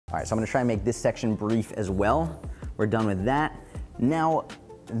All right, so I'm gonna try and make this section brief as well. We're done with that. Now,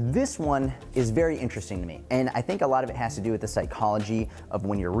 this one is very interesting to me, and I think a lot of it has to do with the psychology of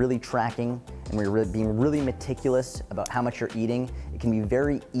when you're really tracking and when you're being really meticulous about how much you're eating. It can be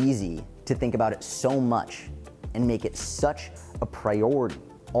very easy to think about it so much and make it such a priority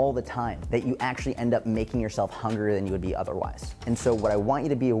all the time that you actually end up making yourself hungrier than you would be otherwise. And so what I want you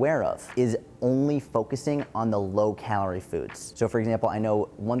to be aware of is only focusing on the low-calorie foods. So for example, I know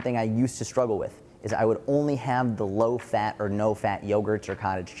one thing I used to struggle with is I would only have the low-fat or no-fat yogurts or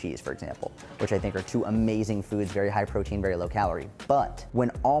cottage cheese, for example, which I think are two amazing foods, very high protein, very low calorie. But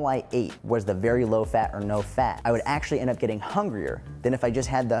when all I ate was the very low-fat or no-fat, I would actually end up getting hungrier than if I just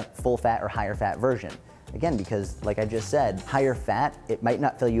had the full-fat or higher-fat version. Again, because like I just said, higher fat, it might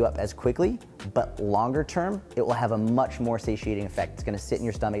not fill you up as quickly, but longer term, it will have a much more satiating effect. It's gonna sit in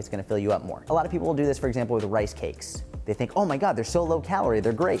your stomach, it's gonna fill you up more. A lot of people will do this, for example, with rice cakes. They think, oh my God, they're so low calorie,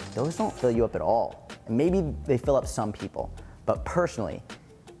 they're great. Those don't fill you up at all. And maybe they fill up some people, but personally,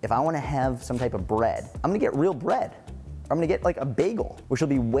 if I wanna have some type of bread, I'm gonna get real bread. Or I'm gonna get like a bagel, which will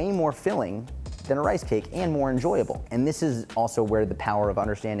be way more filling than a rice cake and more enjoyable. And this is also where the power of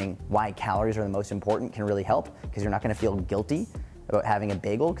understanding why calories are the most important can really help, because you're not gonna feel guilty about having a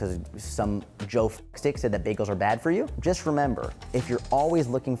bagel because some Joe stick said that bagels are bad for you. Just remember, if you're always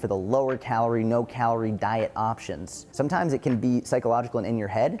looking for the lower calorie, no calorie diet options, sometimes it can be psychological and in your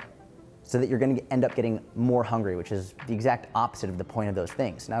head, so that you're gonna end up getting more hungry, which is the exact opposite of the point of those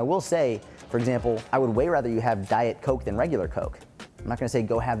things. Now I will say, for example, I would way rather you have Diet Coke than regular Coke. I'm not gonna say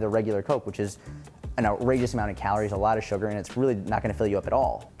go have the regular Coke, which is an outrageous amount of calories, a lot of sugar, and it's really not gonna fill you up at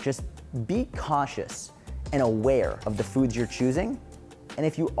all. Just be cautious and aware of the foods you're choosing. And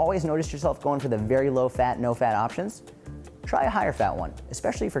if you always notice yourself going for the very low fat, no fat options, try a higher fat one,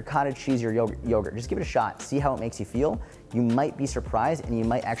 especially for cottage cheese or yogurt. Just give it a shot, see how it makes you feel. You might be surprised and you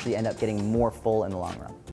might actually end up getting more full in the long run.